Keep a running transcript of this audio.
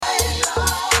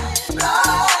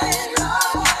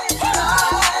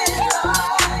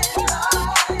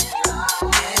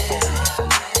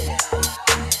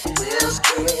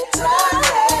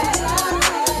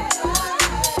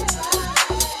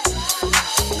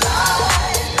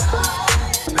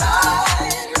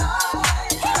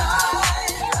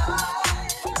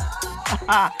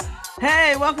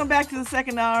Hey, welcome back to the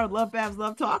second hour of LoveBabz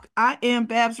Love Talk. I am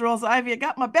Babz Rawls-Ivy. I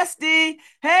got my bestie.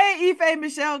 Hey, Ife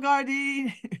Michelle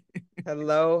Gardin.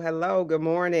 Hello, hello, good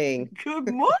morning. Good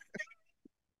morning.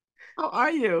 How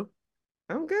are you?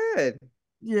 I'm good.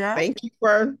 Yeah, Thank you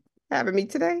for having me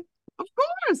today. of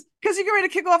course. Because you're ready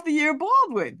to kick off the year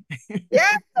Baldwin. Yeah.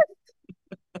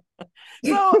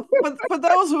 So, for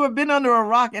those who have been under a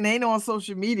rock and ain't on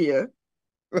social media,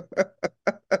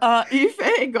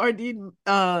 Ife Gardin,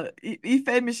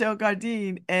 Ife Michelle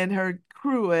Gardin and her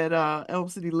crew at Elm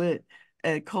City Lit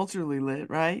and Culturally Lit,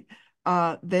 right?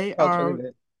 They Culturally are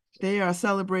lit. they are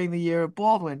celebrating the year of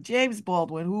Baldwin, James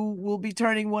Baldwin, who will be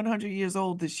turning 100 years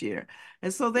old this year.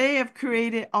 And so they have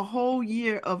created a whole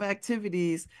year of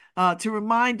activities to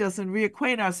remind us and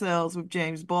reacquaint ourselves with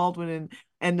James Baldwin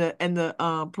and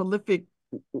the prolific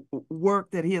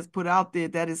work that he has put out there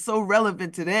that is so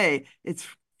relevant today. It's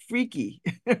freaky.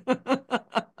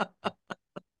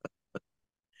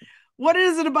 What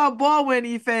is it about Baldwin,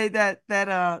 Ife, that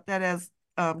has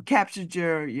captured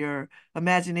your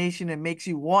imagination and makes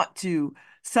you want to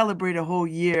celebrate a whole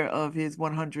year of his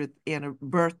 100th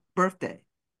birthday?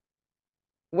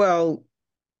 Well,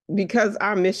 because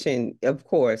our mission, of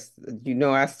course,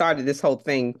 I started this whole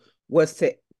thing was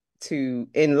to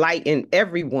enlighten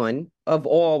everyone of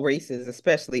all races,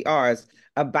 especially ours,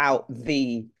 about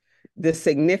the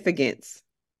significance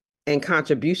and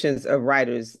contributions of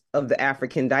writers of the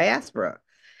African diaspora.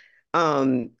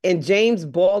 And James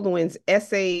Baldwin's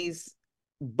essays,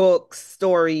 books,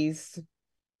 stories,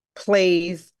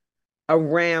 plays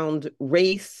around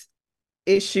race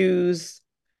issues,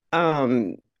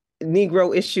 um,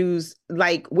 Negro issues,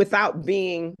 like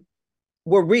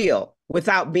were real,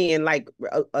 without being like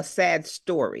a sad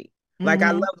story. Like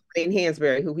I Hmm. love Wayne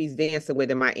Hansberry, who he's dancing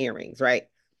with in my earrings, right?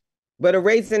 But A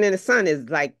Raisin in the Sun is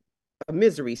like a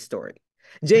misery story.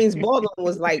 James Baldwin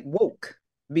was like woke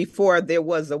before there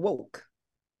was a woke,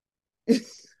 Yeah,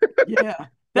 that's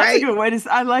a right? good way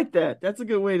to. I like that. That's a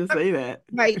good way to say that.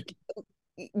 Like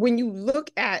when you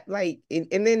look at and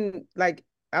then like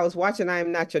I was watching I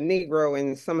Am Not Your Negro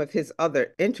and some of his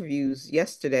other interviews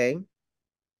yesterday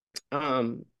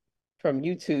um from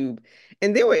YouTube,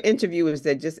 and there were interviewers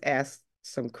that just asked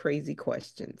some crazy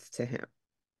questions to him.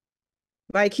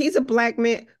 Like he's a black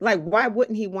man, like why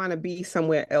wouldn't he want to be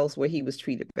somewhere else where he was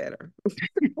treated better?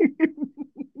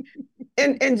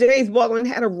 And James Baldwin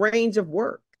had a range of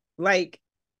work. Like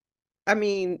I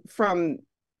mean from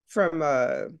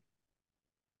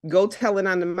Go Tell It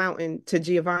on the Mountain to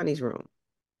Giovanni's Room.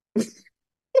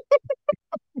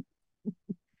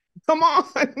 Come on.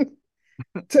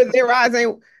 to their eyes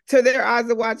ain't to their eyes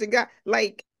are watching God.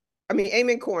 Like, I mean,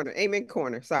 Amen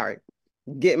Corner. Sorry,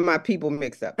 getting my people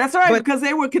mixed up. That's right, But because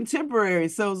they were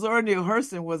contemporaries. So Zora Neale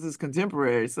Hurston was his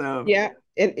contemporary. So yeah,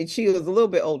 and she was a little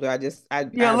bit older.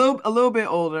 yeah, a little bit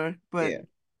older, but Yeah,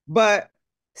 but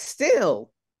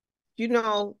still,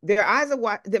 their eyes are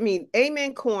watching. I mean,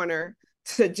 Amen Corner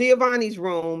to Giovanni's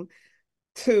Room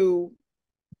to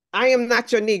I Am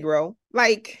Not Your Negro.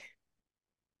 Like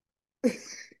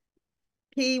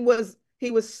he was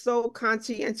so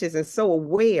conscientious and so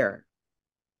aware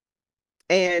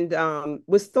and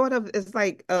was thought of as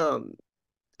like a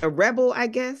rebel, I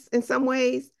guess, in some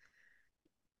ways,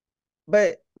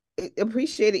 but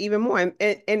appreciate it even more.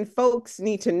 And folks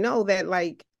need to know that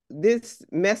like this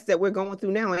mess that we're going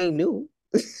through now ain't new.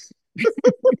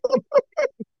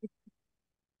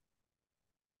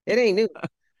 It ain't new.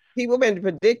 People been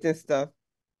predicting stuff.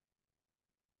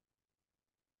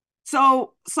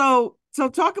 so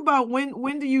talk about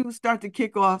when do you start to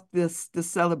kick off this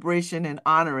celebration and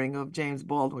honoring of James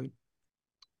Baldwin?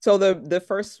 So the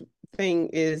first thing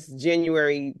is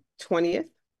January 20th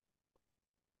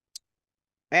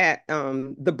at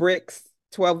the Bricks,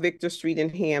 12 Victor Street in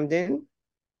Hamden,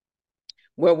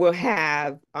 where we'll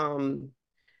have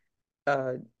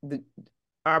uh the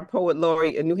our poet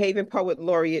laureate, a New Haven poet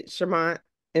laureate, Shermont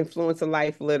Influence of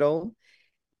Life Little,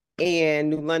 and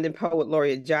New London poet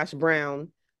laureate Josh Brown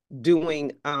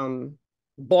doing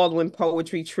Baldwin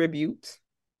poetry tribute.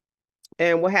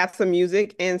 And we'll have some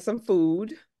music and some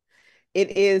food.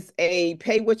 It is a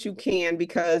pay what you can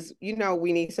because we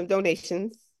need some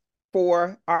donations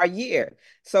for our year.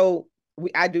 So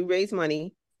I do raise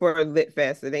money for Lit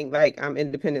Fest. It ain't like I'm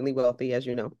independently wealthy, as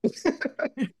you know.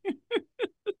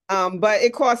 But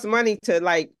it costs money to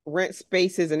like rent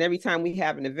spaces, and every time we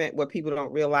have an event, what people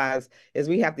don't realize is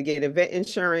we have to get event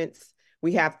insurance,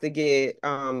 we have to get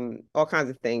all kinds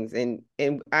of things, and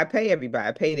I pay everybody.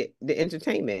 I pay the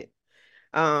entertainment.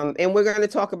 And we're going to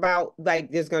talk about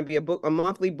like there's going to be a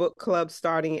monthly book club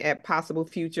starting at Possible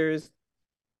Futures.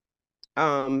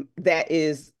 That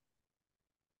is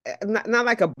not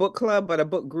like a book club, but a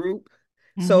book group.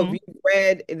 So if Mm-hmm. you've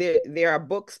read, there are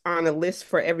books on a list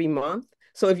for every month.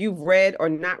 So if you've read or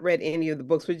not read any of the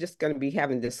books, we're just going to be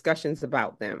having discussions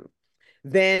about them.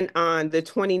 Then on the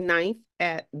 29th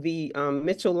at the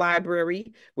Mitchell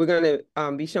Library, we're going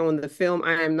to be showing the film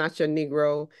I Am Not Your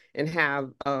Negro and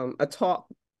have a talk,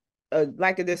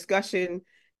 like a discussion,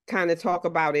 kind of talk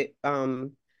about it.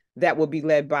 That will be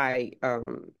led by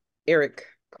Eric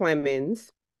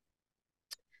Clemens,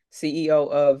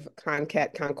 CEO of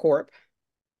Concat Concorp.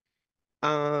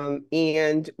 And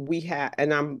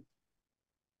I'm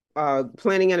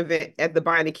planning an event at the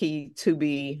Bind Key to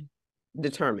be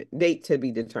determined, date to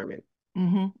be determined.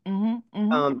 Mm-hmm.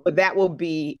 Mm-hmm. Mm-hmm. But that will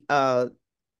be a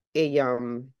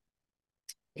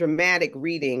dramatic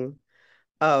reading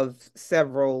of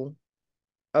several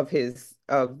of his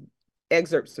of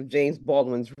excerpts of James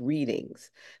Baldwin's readings.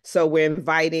 So we're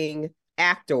inviting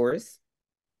actors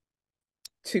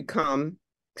to come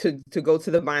to go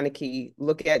to the Beinecke,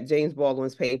 look at James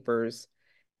Baldwin's papers,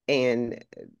 and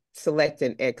select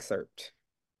an excerpt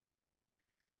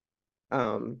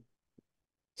um,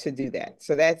 to do that.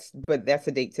 But that's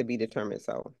a date to be determined.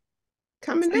 So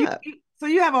coming So you, up. so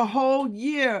you have a whole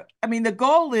year. I mean, the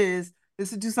goal is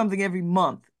to do something every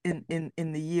month in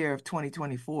the year of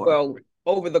 2024. Well,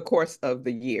 over the course of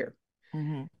the year,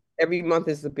 Mm-hmm. every month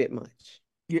is a bit much.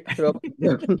 Yeah. So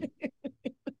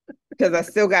because I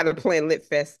still got to plan Lit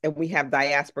Fest, and we have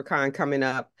DiasporaCon coming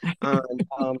up on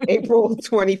April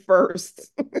 21st.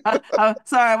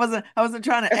 Sorry, I wasn't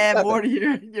trying to add more to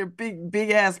your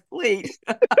big ass plate.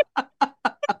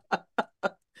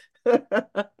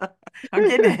 I'm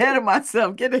getting ahead of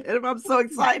myself. I'm so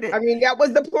excited. I mean, that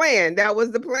was the plan. That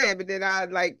was the plan. But then I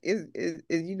like is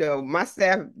my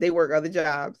staff, they work other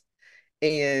jobs,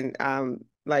 and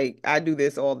like I do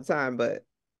this all the time, but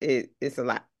it's a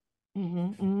lot.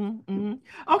 Mm-hmm, mm-hmm,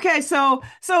 mm-hmm. Okay, so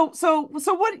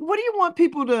what do you want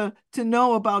people to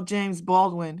know about James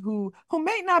Baldwin, who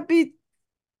may not be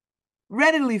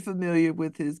readily familiar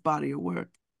with his body of work?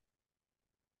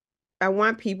 I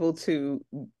want people to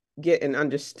get an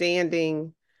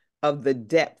understanding of the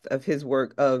depth of his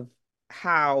work, of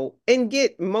how, and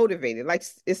get motivated. Like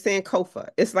it's Sankofa.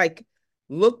 It's like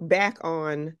look back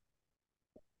on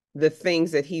the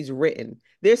things that he's written.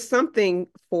 There's something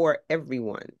for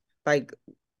everyone. Like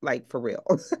like for real.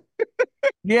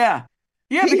 Yeah.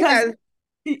 Yeah, He because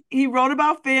has, he wrote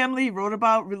about family, he wrote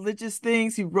about religious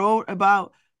things, he wrote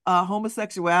about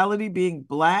homosexuality, being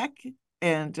black,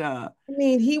 and I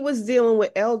mean, he was dealing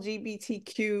with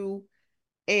LGBTQ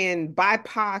and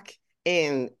BIPOC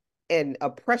and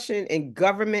oppression and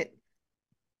government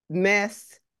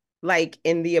mess, like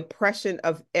in the oppression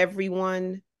of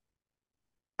everyone.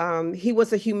 He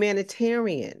was a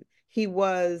humanitarian. He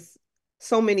was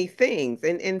so many things,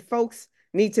 and folks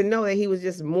need to know that he was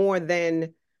just more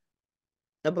than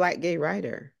a black gay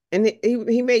writer. And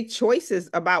he made choices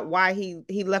about why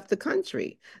he left the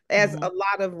country, as a Mhm.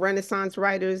 lot of Renaissance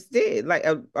writers did, like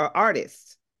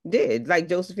artists did, like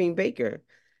Josephine Baker.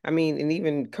 I mean, and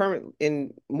even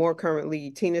more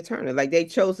currently, Tina Turner. Like they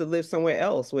chose to live somewhere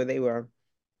else where they were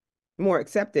more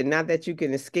accepted. Not that you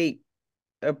can escape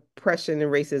oppression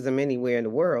and racism anywhere in the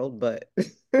world, but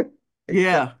except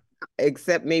Yeah.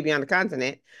 except maybe on the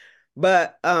continent.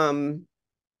 But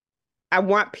I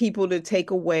want people to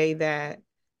take away that,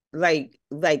 like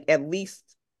at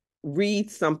least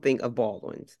read something of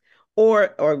Baldwin's,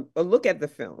 or look at the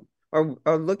film, or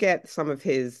look at some of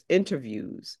his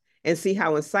interviews and see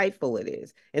how insightful it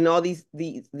is. And all the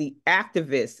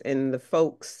activists and the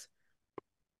folks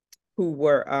who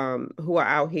are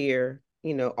out here,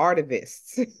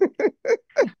 artivists,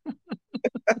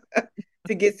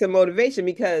 to get some motivation,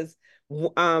 because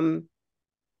um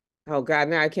oh God,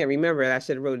 now I can't remember it. I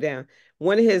should have wrote it down.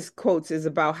 One of his quotes is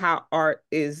about how art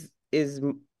is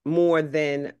more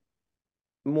than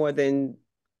more than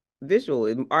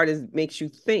visual. Art makes you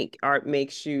think. Art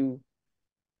makes you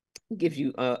gives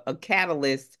you a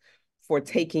catalyst for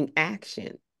taking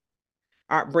action.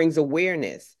 Art brings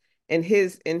awareness. And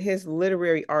his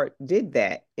literary art did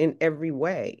that in every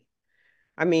way.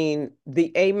 I mean,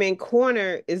 the Amen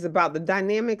Corner is about the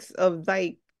dynamics of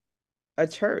like a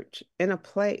church and a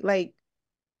play. Like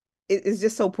it's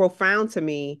just so profound to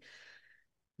me,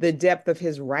 the depth of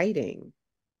his writing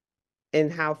and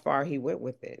how far he went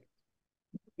with it.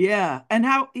 Yeah. And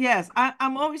how, yes,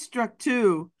 I'm always struck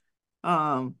too.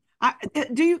 Do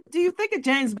you think a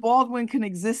James Baldwin can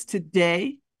exist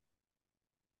today?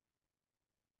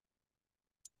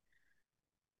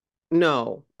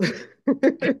 No,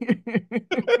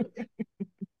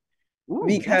 Ooh,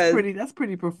 because that's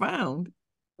pretty profound.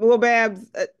 well, Babs,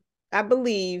 I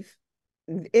believe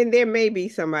and there may be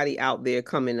somebody out there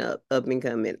coming up and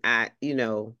coming.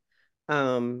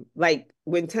 Like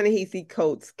when Ta-Nehisi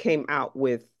Coates came out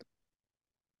with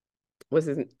what's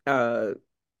his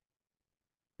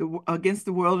Against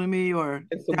the World and Me, or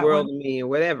It's the that World one? of Me or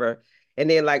whatever, and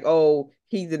they're like, oh,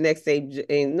 he's the next stage,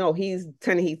 and no, he's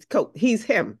Ta-Nehisi Coates, he's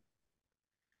him,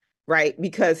 right?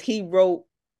 Because he wrote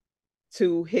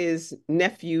to his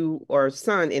nephew or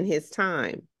son in his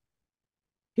time.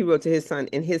 He wrote to his son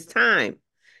in his time,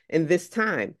 in this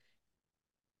time.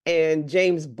 And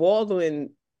James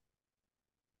Baldwin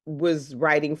was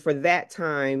writing for that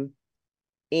time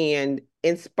and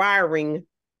inspiring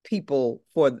people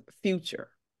for the future,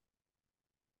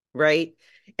 right?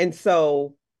 And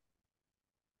so,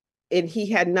 and he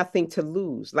had nothing to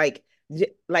lose. Like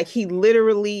he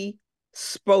literally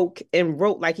spoke and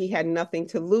wrote like he had nothing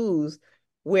to lose.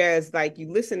 Whereas like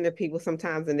you listen to people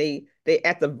sometimes and they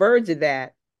at the verge of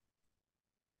that,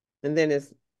 and then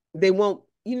they won't,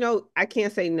 I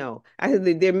can't say no.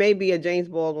 There may be a James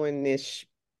Baldwin-ish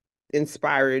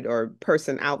inspired or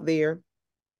person out there.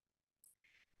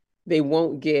 They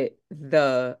won't get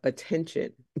the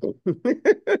attention.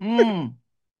 Mm.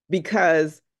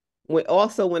 Because when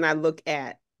I look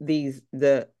at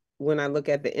when I look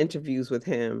at the interviews with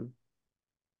him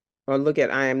or look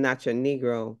at I Am Not Your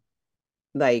Negro,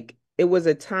 like it was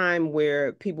a time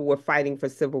where people were fighting for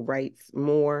civil rights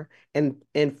more, and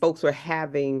folks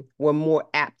were more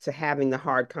apt to having the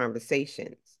hard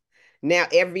conversations. Now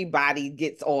everybody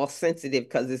gets all sensitive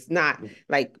because it's not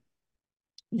like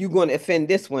you're going to offend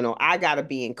this one, or I got to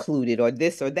be included, or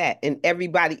this or that, and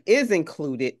everybody is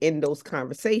included in those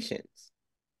conversations,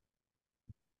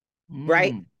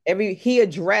 right? Mm. He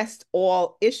addressed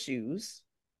all issues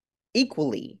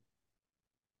equally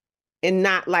and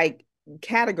not like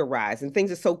categorized. And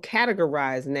things are so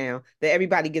categorized now that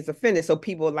everybody gets offended. So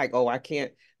people are like, oh, I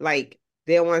can't, like,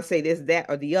 they don't want to say this, that,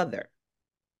 or the other.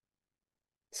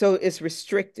 So it's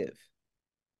restrictive.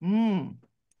 Mm.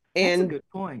 That's a And good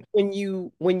point. when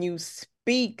you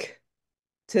speak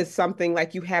to something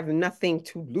like you have nothing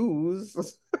to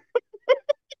lose,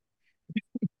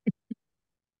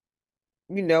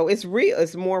 it's real.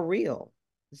 It's more real.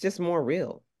 It's just more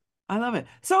real. I love it.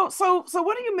 So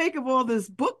what do you make of all this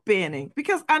book banning?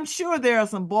 Because I'm sure there are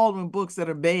some Baldwin books that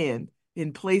are banned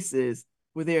in places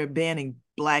where they're banning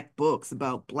Black books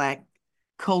about Black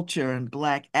culture and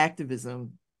Black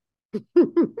activism.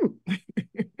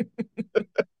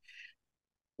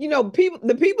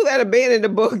 The people that are banning the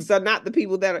books are not the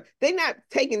people they're not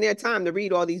taking their time to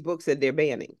read all these books that they're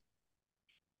banning.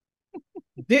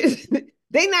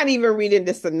 They're not even reading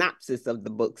the synopsis of the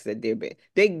books that they're banning.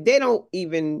 They don't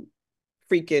even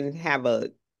freaking have a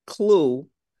clue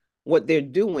what they're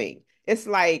doing. It's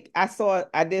like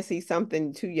I did see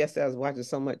something too yesterday. I was watching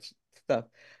so much stuff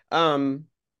um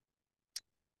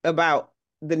about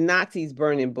the Nazis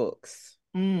burning books,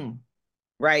 Mm.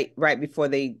 right before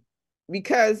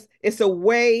because it's a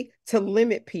way to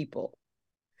limit people.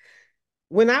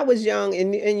 When I was young,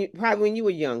 and probably when you were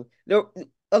young,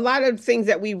 a lot of things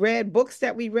that we read, books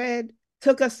that we read,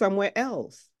 took us somewhere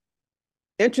else,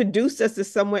 introduced us to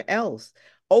somewhere else,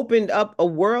 opened up a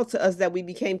world to us that we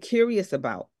became curious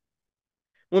about.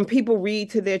 When people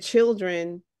read to their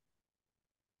children,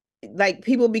 like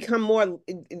people become more,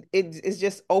 it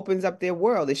just opens up their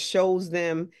world. It shows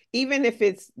them, even if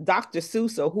it's Dr.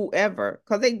 Seuss or whoever,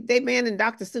 because they banned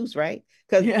Dr. Seuss, right?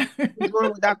 Because Yeah. what's wrong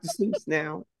with Dr. Seuss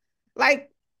now? Like,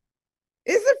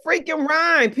 it's a freaking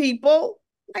rhyme, people.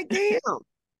 Like, damn.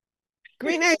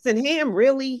 Green eggs and ham,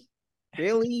 really?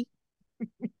 Really?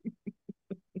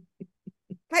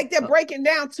 Like they're breaking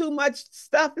down too much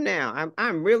stuff now.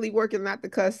 I'm really working not to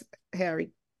cuss,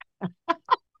 Harry.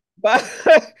 But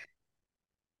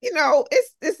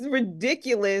it's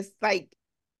ridiculous. Like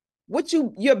what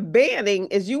you're banning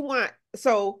is you want,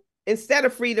 so instead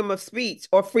of freedom of speech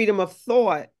or freedom of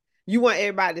thought, you want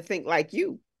everybody to think like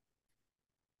you.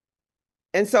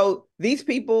 And so the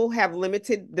people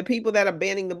that are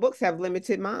banning the books have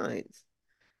limited minds.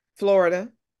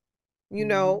 Florida, you Mhm.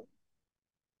 know,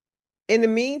 in the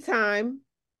meantime,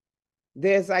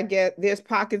 there's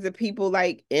pockets of people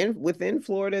like in within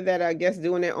Florida that are, I guess,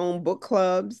 doing their own book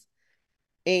clubs,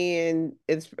 and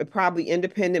it's probably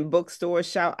independent bookstores.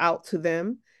 Shout out to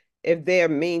them if they're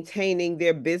maintaining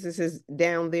their businesses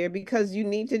down there, because you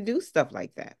need to do stuff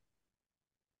like that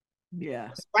Yeah.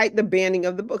 despite the banning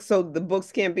of the books. So the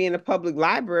books can't be in a public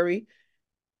library.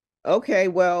 Okay,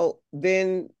 well,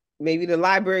 then maybe the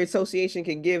library association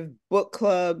can give book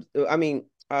clubs, I mean,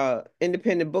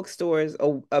 independent bookstores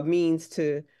a means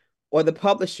to, or the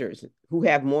publishers who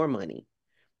have more money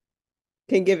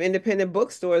can give independent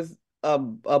bookstores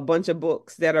a bunch of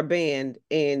books that are banned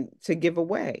and to give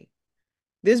away.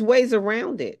 There's ways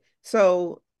around it.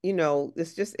 So,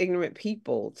 it's just ignorant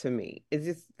people to me. It's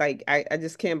just like I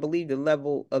just can't believe the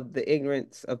level of the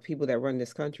ignorance of people that run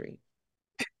this country.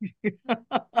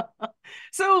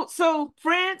 So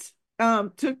France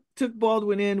took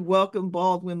Baldwin in, welcomed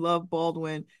Baldwin, loved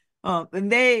Baldwin.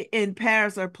 And they in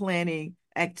Paris are planning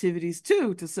activities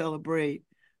too to celebrate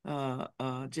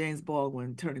James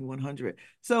Baldwin turning 100.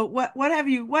 So what have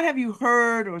you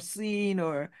heard or seen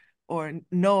or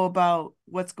know about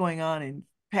what's going on in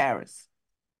Paris?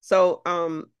 So,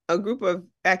 a group of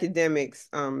academics,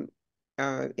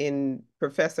 in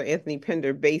Professor Anthony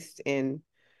Pender, based in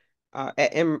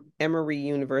at Emory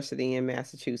University in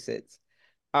Massachusetts,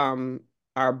 um,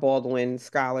 are Baldwin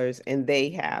scholars, and they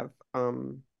have,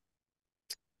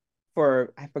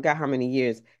 for I forgot how many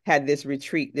years, had this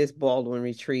retreat, this Baldwin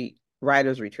retreat,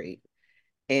 writers retreat,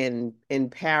 in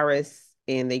Paris,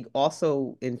 and they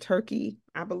also in Turkey.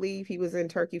 I believe he was in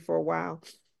Turkey for a while.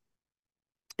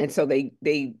 And so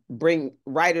they bring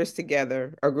writers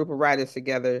together, a group of writers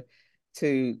together,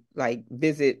 to like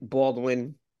visit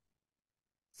Baldwin,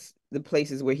 the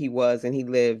places where he was and he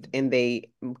lived, and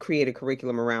they create a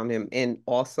curriculum around him, and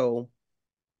also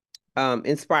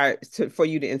inspire for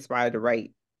you to inspire to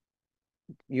write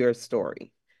your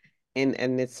story. And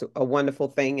it's a wonderful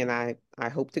thing, and I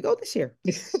hope to go this year.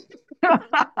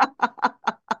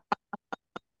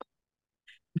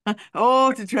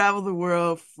 Oh, to travel the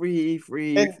world free,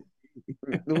 free, And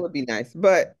free. it would be nice,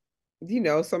 but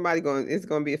somebody going it's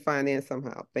going to be a finance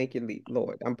somehow. Thank you,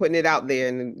 Lord. I'm putting it out there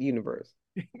in the universe.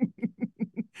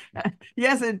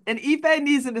 Yes, and Ife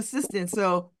needs an assistant,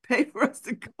 so pay for us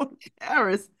to go to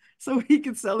Paris so he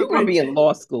can You're going to celebrate. be in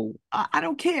law school. I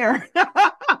don't care.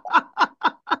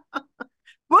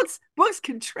 Books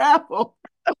can travel.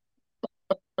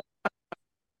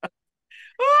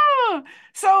 Ah,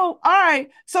 so, all right.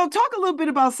 So, talk a little bit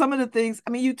about some of the things.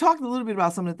 I mean, you talked a little bit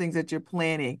about some of the things that you're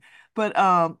planning, but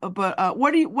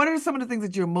what are some of the things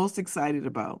that you're most excited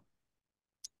about?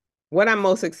 What I'm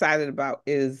most excited about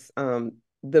is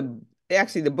the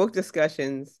actually the book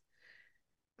discussions.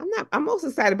 I'm most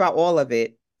excited about all of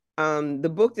it.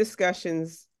 The book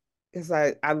discussions, because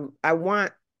I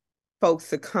want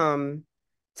folks to come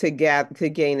to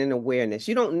gain an awareness.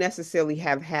 You don't necessarily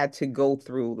have had to go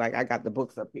through, like, I got the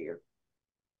books up here.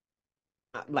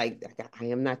 Like, I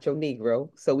am not your Negro.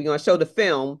 So we're gonna show the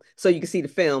film so you can see the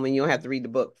film and you don't have to read the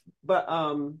book. But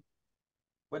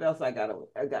what else I got?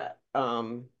 I got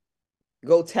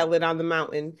Go Tell It on the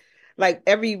Mountain. Like,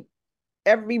 every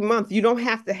month, you don't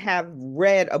have to have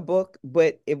read a book,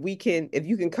 but if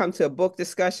you can come to a book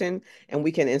discussion and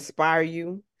we can inspire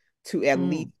you to at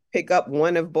least Mm. pick up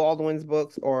one of Baldwin's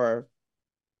books or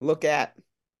look at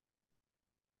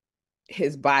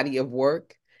his body of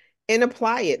work and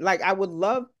apply it. Like, I would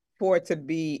love for it to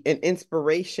be an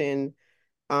inspiration,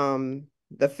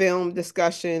 the film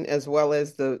discussion as well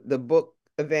as the book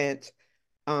event,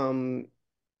 um,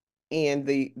 and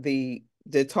the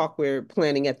talk we're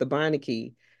planning at the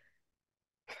Bonneke,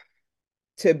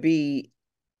 to be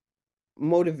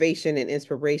motivation and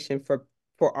inspiration for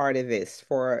artists,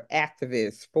 for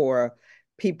activists, for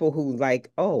people who,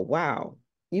 like, oh wow,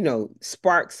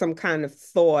 spark some kind of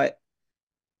thought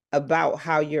about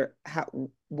how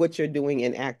what you're doing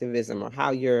in activism, or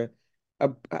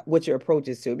what your approach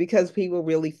is to, because people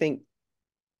really think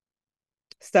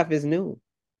stuff is new.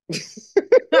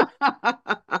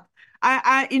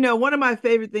 One of my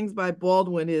favorite things by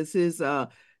Baldwin is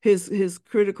his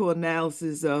critical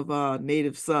analysis of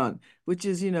Native Son, which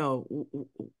is, one of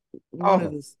Oh,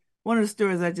 the one of the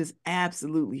stories I just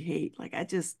absolutely hate. Like I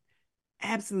just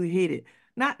absolutely hate it.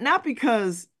 Not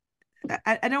because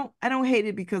I don't hate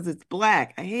it because it's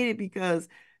black. I hate it because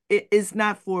it's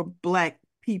not for black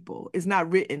people. It's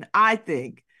not written, I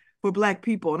think, for black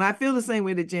people. And I feel the same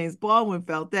way that James Baldwin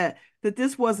felt that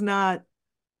this was not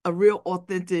a real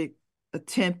authentic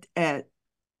attempt at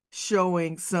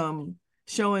showing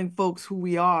folks who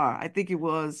we are. I think it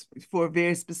was for a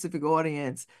very specific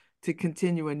audience to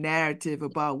continue a narrative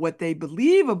about what they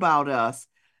believe about us.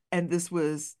 And this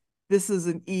is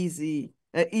an easy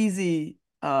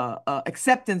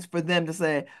acceptance for them to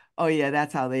say, oh yeah,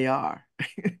 that's how they are.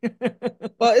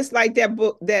 well, it's like that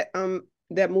book, that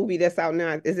movie that's out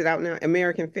now. Is it out now?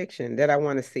 American Fiction, that I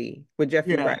want to see, with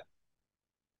Jeffrey Yeah. Wright,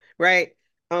 right?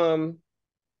 Um,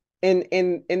 and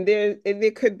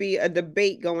there could be a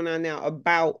debate going on now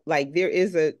about, like, there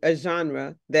is a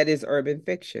genre that is urban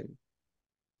fiction,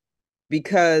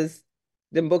 because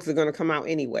the books are going to come out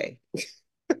anyway.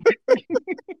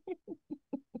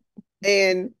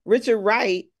 And Richard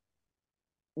Wright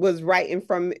was writing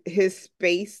from his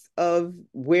space of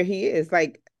where he is.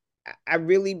 Like I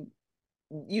really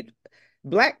you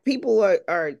black people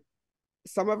are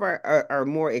some of are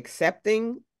more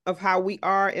accepting of how we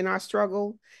are in our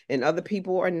struggle, and other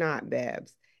people are not,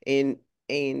 Babs. And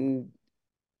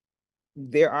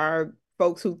there are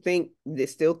folks who think they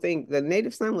still think the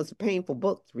Native Son was a painful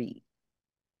book to read,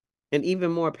 and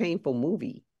even more painful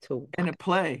movie to And watch. a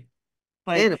play.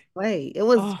 And Like, a play. It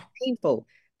was oh, painful.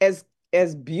 As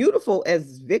as beautiful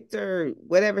as Victor,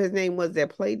 whatever his name was that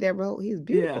played that role, he's yeah,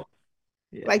 beautiful.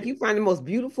 yeah. Like you find the most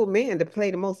beautiful man to play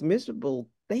the most miserable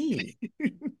thing.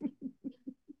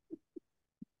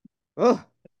 Oh,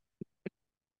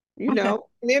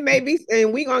 and there may be,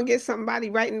 and we gonna get somebody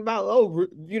writing about, oh,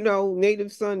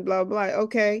 Native Son, blah blah.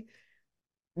 Okay,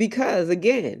 because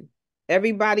again,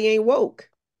 everybody ain't woke.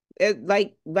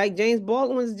 Like James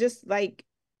Baldwin's just like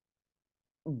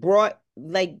brought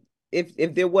like if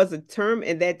there was a term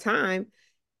in that time,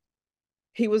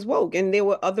 he was woke, and there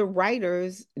were other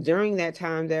writers during that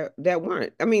time that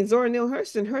weren't. I mean, Zora Neale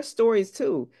Hurston, her stories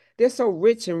too, they're so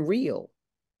rich and real,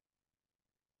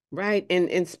 right?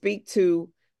 And speak to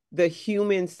the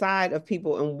human side of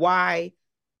people and why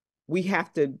we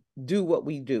have to do what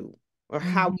we do or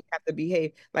how Mhm. we have to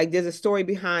behave. Like there's a story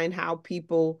behind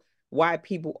why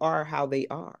people are how they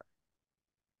are,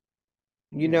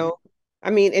 you Yeah, know? I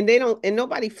mean, and they don't, and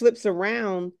nobody flips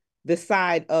around the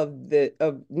side of the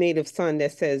of Native Son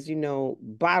that says,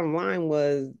 bottom line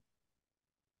was,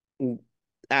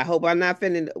 I hope I'm not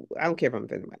offending. I don't care if I'm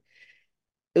offending anybody.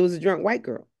 It was a drunk white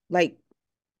girl, like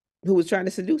who was trying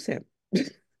to seduce him,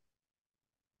 and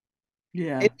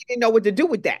yeah. he didn't know what to do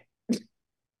with that.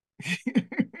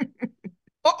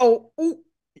 Uh-oh, ooh,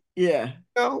 Yeah,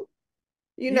 no,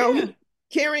 yeah,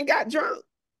 Karen got drunk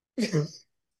and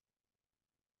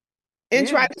yeah.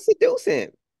 tried to seduce him.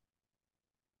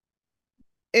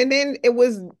 And then it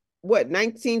was what,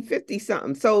 1950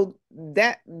 something. So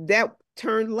that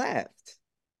turned left.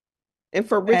 And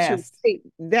for Richard Fast. Wright,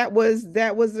 that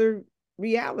was a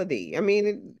reality. I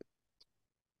mean,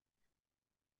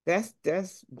 that's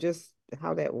just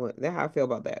how that went. That's how I feel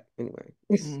about that anyway.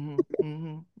 Hmm,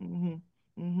 hmm, hmm,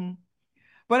 hmm.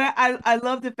 But I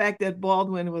love the fact that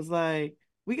Baldwin was like,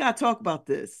 we gotta talk about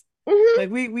this. Mhm. Like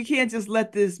we can't just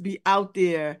let this be out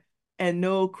there and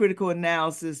no critical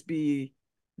analysis be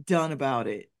done about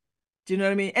it. Do you know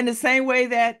what I mean? And the same way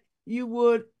that you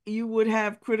would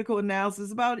have critical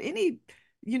analysis about any,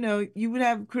 you would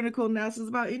have critical analysis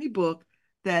about any book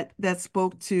that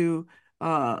spoke to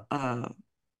the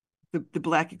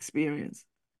black experience,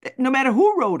 no matter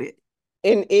who wrote it.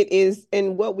 And it is,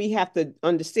 and what we have to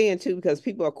understand too, because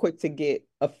people are quick to get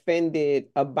offended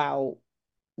about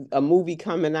a movie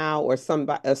coming out or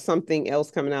something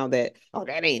else coming out that, oh,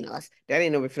 that ain't us, that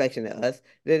ain't no reflection of us.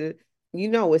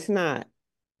 It's not.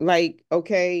 Like,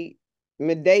 okay,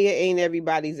 Medea ain't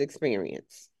everybody's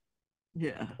experience,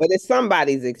 Yeah. but it's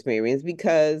somebody's experience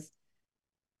because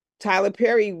Tyler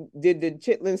Perry did the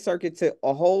Chitlin circuit to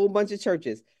a whole bunch of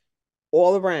churches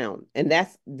all around, and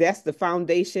that's the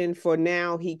foundation for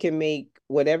now. He can make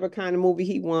whatever kind of movie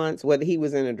he wants, whether he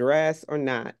was in a dress or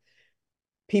not.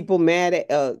 People mad at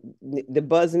the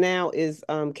buzz now is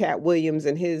Cat Williams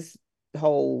and his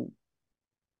whole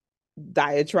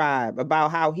diatribe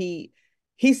about how he's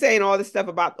saying all this stuff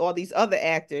about all these other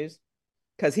actors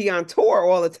because he on tour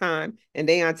all the time and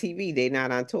they on TV. They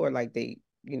not on tour like they,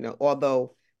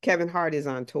 although Kevin Hart is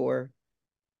on tour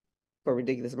for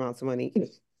ridiculous amounts of money,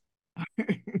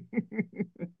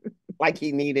 like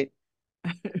he needed.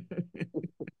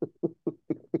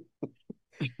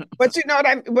 But you know what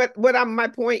I what I'm my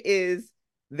point is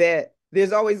that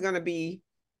there's always going to be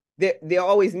there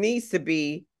always needs to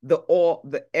be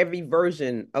the every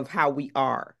version of how we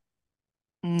are,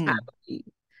 I Mm. believe,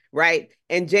 right?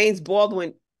 And James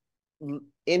Baldwin,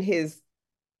 in his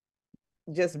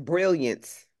just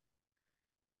brilliance,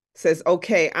 says,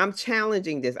 "Okay, I'm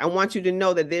challenging this. I want you to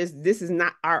know that this is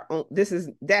not our own. That's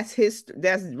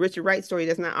Richard Wright's story.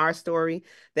 That's not our story.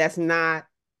 That's not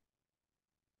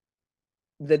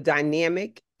the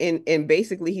dynamic." And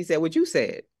basically, he said what you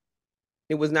said.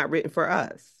 It was not written for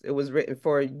us. It was written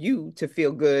for you to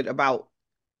feel good about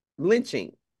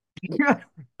lynching.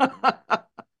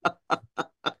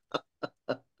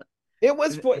 It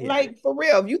was for, Yeah. like, for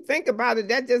real. If you think about it,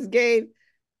 that just gave,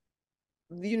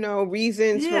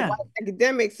 reasons for Yeah. white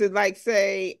academics to like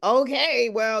say, okay,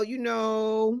 well,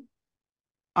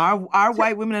 Our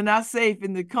white women are not safe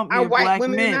in the company our of white black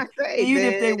women are men. not saved, Even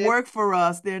if they and work for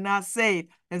us, they're not safe.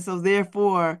 And so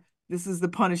therefore, this is the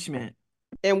punishment.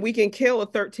 we can kill a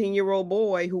 13-year-old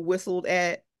boy who whistled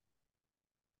at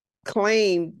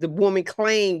the woman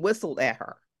claimed whistled at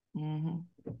her Mm-hmm.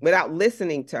 without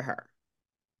listening to her.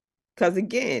 Because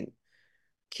again,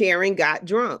 Karen got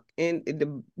drunk. And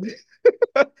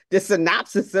the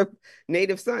synopsis of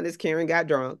Native Son is Karen got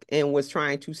drunk and was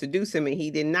trying to seduce him, and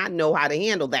he did not know how to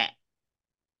handle that.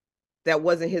 That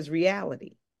wasn't his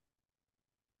reality.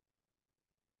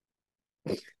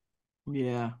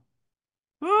 Yeah.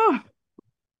 Oh,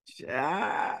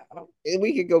 child. And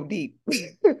we could go deep.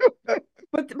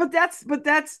 But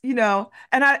that's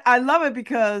and I love it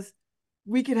because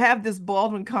we could have this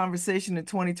Baldwin conversation in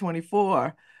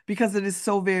 2024 because it is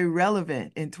so very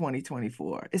relevant in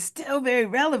 2024. It's still very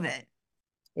relevant.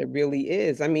 It really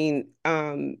is. I mean,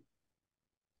 I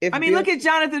if mean, Bill, look at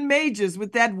Jonathan Majors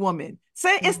with that woman.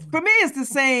 Say it's for me, it's the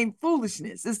same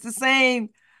foolishness.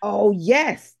 oh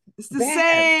yes, It's the Bab.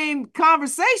 same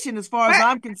conversation as far as But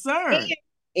I'm concerned.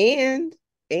 and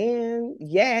and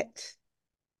yet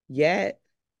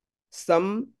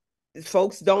some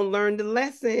folks don't learn the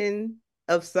lesson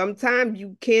of sometimes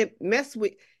you can't mess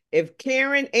with. If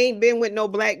Karen ain't been with no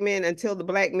black man until the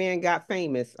black man got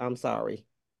famous, I'm sorry.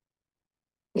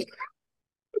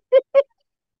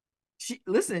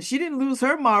 She didn't lose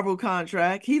her Marvel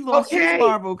contract. He lost his Okay,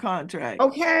 Marvel contract.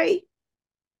 okay,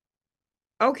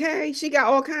 okay. She got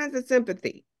all kinds of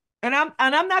sympathy. And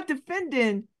I'm not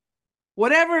defending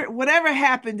whatever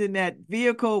happened in that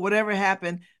vehicle, whatever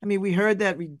happened. I mean, we heard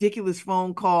that ridiculous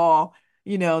phone call,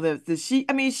 the she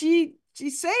I mean, she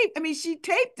saved, I mean, she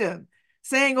taped him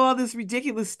saying all this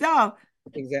ridiculous stuff.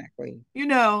 Exactly.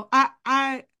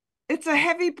 I it's a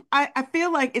heavy I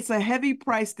feel like it's a heavy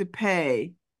price to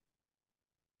pay.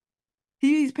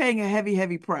 He's paying a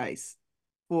heavy price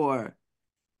for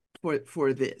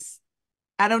for this.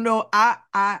 I don't know.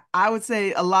 I would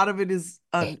say a lot of it is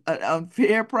an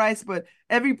unfair price, but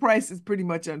every price is pretty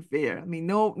much unfair. I mean,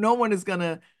 no one is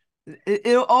gonna.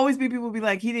 It'll always be people will be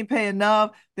like he didn't pay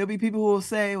enough. There'll be people who will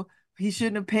say he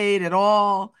shouldn't have paid at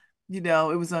all. It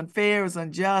was unfair, it was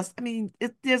unjust. I mean,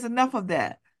 there's enough of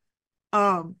that.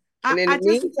 Um, And in I the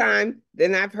just, meantime,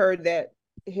 then I've heard that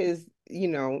his,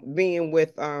 being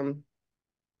with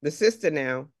the sister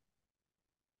now,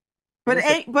 what's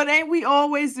it? but ain't we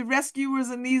always the rescuers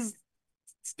in these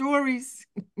stories?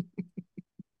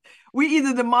 We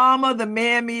either the mama, the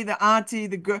mammy, the auntie,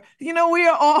 the girl. We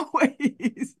are always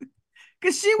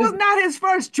because she was This, not his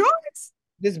first choice.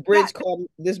 Not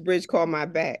this bridge called my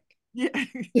back. yeah,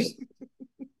 because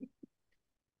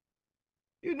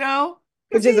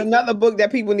Which is another book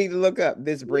that people need to look up.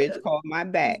 This bridge yeah, called my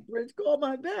this back. bridge called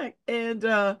my back, and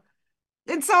so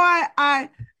so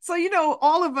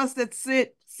all of us that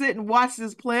sit and watch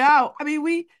this play out. I mean,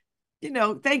 we,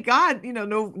 thank God,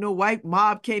 no white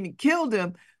mob came and killed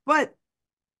him, but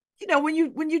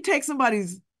when you take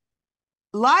somebody's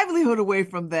livelihood away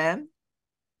from them,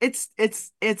 it's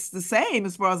the same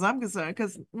as far as I'm concerned.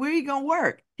 Because where he gonna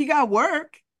work? He got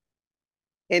work.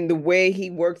 And the way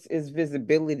he works is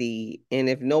visibility. And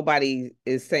if nobody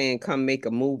is saying, come make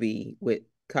a movie with,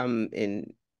 come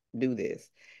and do this.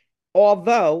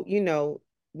 Although,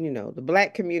 the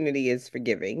black community is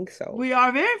forgiving. So We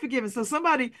are very forgiving. So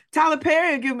Tyler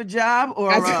Perry, will give him a job,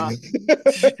 or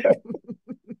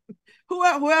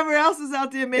whoever else is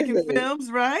out there making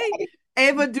films, right?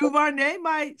 Ava DuVernay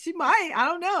might. I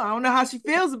don't know how she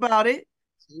feels about it.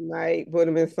 she might put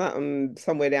him in something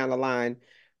somewhere down the line.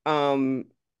 Um,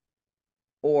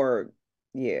 or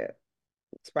yeah,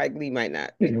 Spike Lee might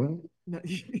not.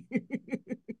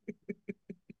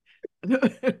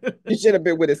 You should have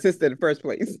been with his sister in the first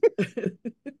place.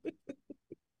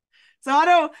 So I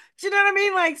don't, you know what I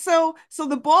mean? Like, so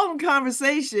the Baldwin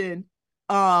conversation,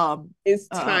 It's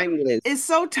uh, timeless. is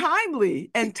so timely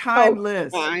and So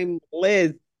timeless.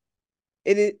 timeless.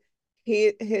 It is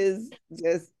his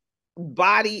just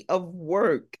body of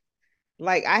work.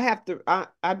 Like I've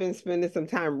been spending some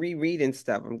time rereading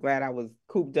stuff. I'm glad I was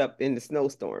cooped up in the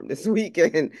snowstorm this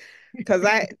weekend because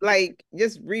I like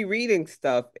just rereading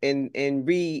stuff and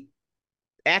reacclimating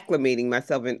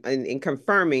myself and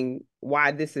confirming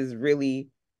why this is really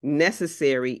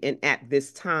necessary and at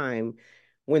this time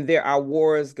when there are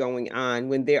wars going on,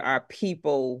 when there are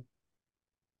people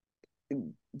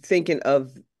thinking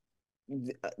of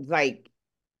like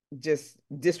just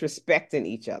disrespecting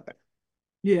each other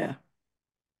Yeah,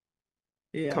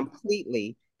 yeah,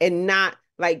 completely and not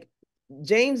like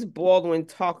James Baldwin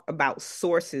talk about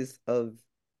sources of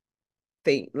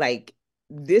thing like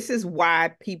this is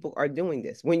why people are doing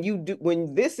this. When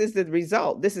this is the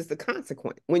result, this is the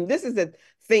consequence. When this is the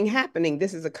thing happening,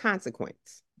 this is a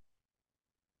consequence.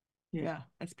 yeah.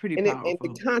 That's pretty And the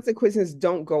powerful. consequences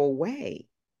don't go away.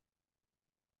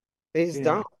 They just Yeah,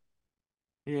 don't.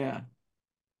 yeah.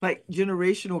 like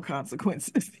generational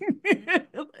consequences.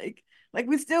 like like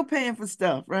we're still paying for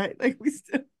stuff, right? Like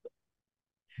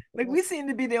we seem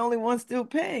to be the only ones still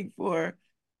paying for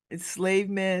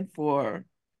enslavement, for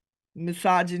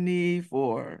misogyny,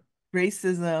 for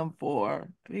racism, for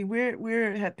I mean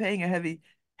we're paying a heavy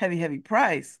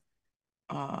price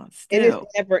And it's still.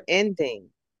 never ending.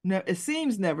 No, it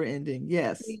seems never ending.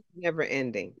 Yes. It's never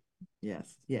ending.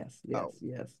 Yes, yes, yes, Oh,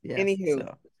 yes, yes. anywho,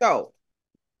 So, so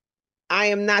I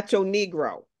am not your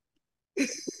Negro.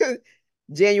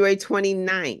 January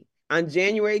 29th. On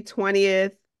January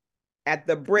 20th at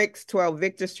the Bricks, 12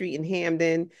 Victor Street in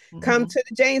Hamden, come mhm. to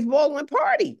the James Baldwin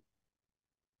party.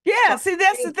 Yeah, Come to see, the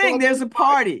that's the James thing. There's Baldwin a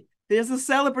party. party. There's a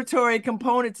celebratory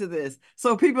component to this.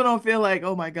 So people don't feel like,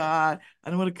 oh my God, I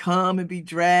don't want to come and be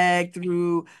dragged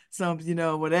through some,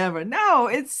 whatever. No,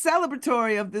 it's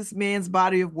celebratory of this man's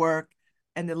body of work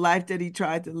and the life that he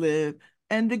tried to live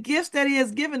and the gifts that he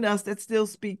has given us that still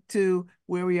speak to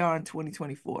where we are in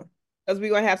 2024. Because we're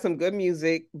going to have some good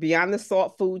music. Beyond the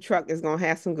Salt food truck is going to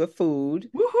have some good food.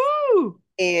 Woohoo!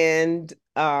 And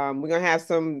we're going to have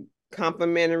some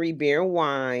complimentary beer and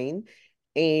wine.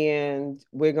 And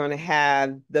we're going to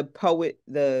have the poet,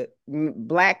 the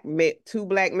two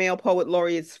black male poet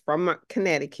laureates from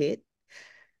Connecticut,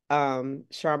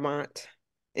 Charmant,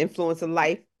 Influence of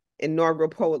Life, inaugural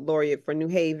poet laureate for New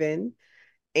Haven,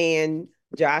 and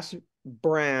Josh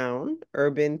Brown,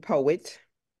 urban poet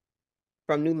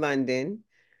from New London,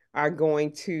 are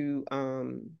going to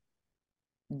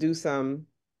do some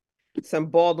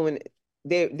Baldwin.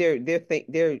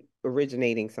 They're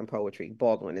originating some poetry,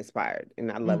 Baldwin inspired,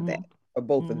 and I love that Mm-hmm. for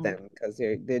both of Mm-hmm. them because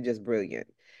they're just brilliant.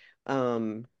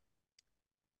 Um,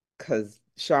 because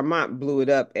Charmant blew it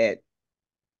up at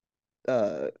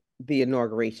uh the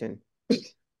inauguration,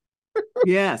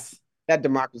 Yes. that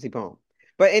democracy poem.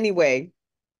 But anyway,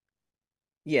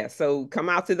 yeah, so come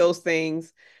out to those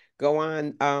things. Go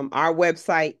on our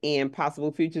website and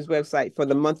Possible Futures website for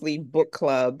the monthly book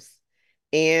clubs.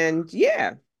 And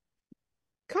yeah,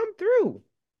 come through.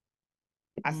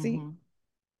 I see. Mm-hmm.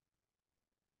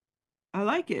 I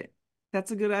like it.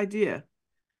 That's a good idea.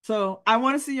 So I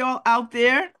want to see y'all out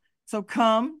there. So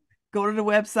come, go to the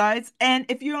websites, and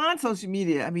if you're on social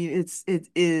media, I mean, it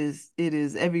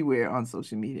is everywhere on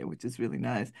social media, which is really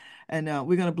nice. And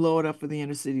we're gonna blow it up for the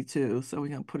inner city too. So we're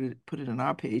gonna put it on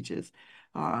our pages,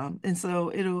 and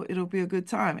so it'll be a good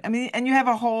time. I mean, and you have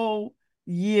a whole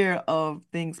year of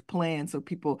things planned, so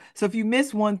people. So if you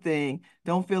miss one thing,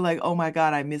 don't feel like, oh my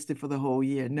God, I missed it for the whole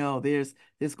year. No, there's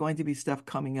going to be stuff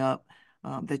coming up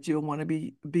that you'll want to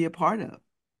be a part of.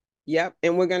 Yep.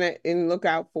 And we're gonna and look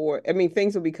out for, I mean,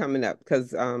 things will be coming up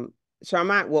because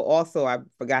Charmant will also, I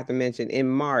forgot to mention, in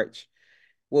March,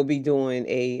 we'll be doing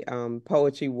a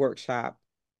poetry workshop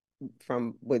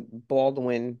from with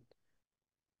Baldwin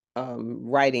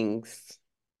writings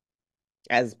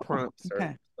as Oh, prompts or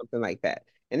okay. something like that.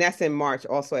 And that's in March,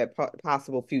 also at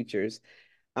Possible Futures.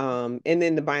 And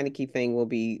then the Beinecke thing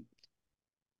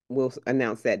we'll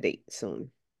announce that date soon.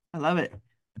 I love it.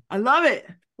 I love it.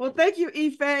 Well, thank you,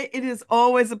 Ife. It is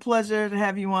always a pleasure to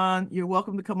have you on. You're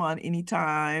welcome to come on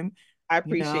anytime. I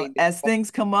appreciate it. As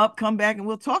things come up, come back and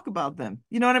we'll talk about them.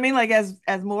 You know what I mean? Like as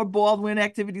more Baldwin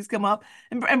activities come up,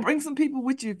 and bring some people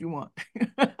with you if you want.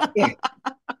 Yeah,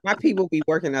 my people be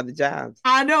working other jobs.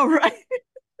 I know, right?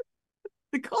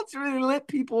 The culturally lit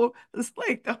people, it's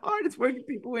like the hardest working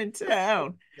people in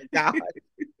town. God,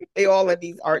 they all in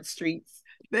these art streets.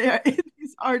 They are in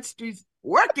these art streets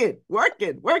working,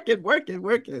 working, working, working,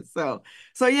 working. So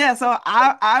yeah, so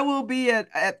I will be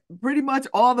at pretty much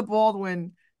all the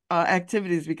Baldwin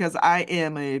activities because I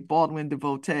am a Baldwin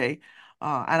devotee.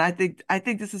 And I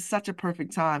think this is such a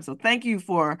perfect time. So thank you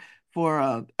for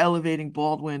elevating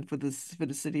Baldwin for the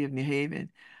city of New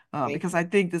Haven. Thank Because you. I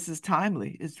think this is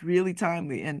timely. It's really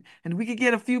timely, and we could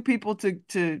get a few people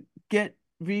to get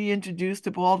reintroduced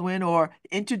to Baldwin or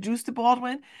introduced to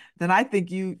Baldwin, then I think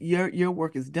your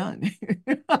work is done.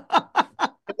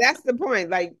 That's the point.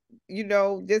 Like,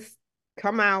 just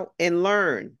come out and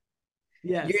learn.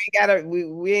 You Yes. ain't gotta,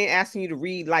 we ain't asking you to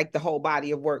read like the whole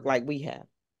body of work like we have.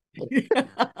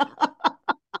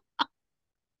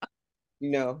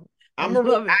 You know, I I love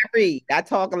it. read. I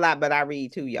talk a lot, but I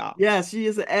read too, y'all. Yeah, she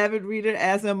is an avid reader,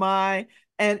 as am I.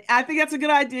 And I think that's a good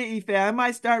idea, Ife. I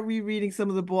might start rereading some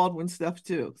of the Baldwin stuff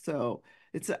too. So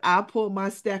I'll pull my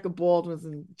stack of Baldwins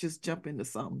and just jump into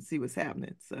some and see what's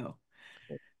happening. So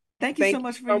thank you so Thank you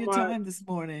much for so your much. time this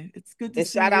morning. It's good to And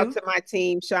see shout out you. to my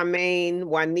team, Charmaine,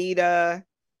 Juanita,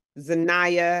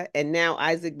 Zanaya, and now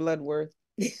Isaac Bloodworth.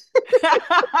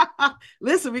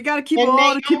 Listen, we got to keep And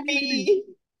all the community. Naomi.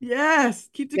 Yes,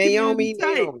 keep the community Naomi,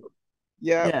 tight. Naomi.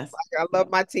 Yep. Yes. I love So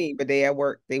my team, but they at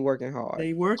work. They working hard.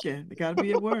 they working. They got to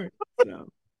be at work. So,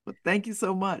 but thank you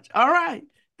so much. All right.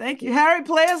 Thank you, Harry.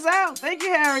 Play us out. Thank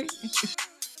you, Harry.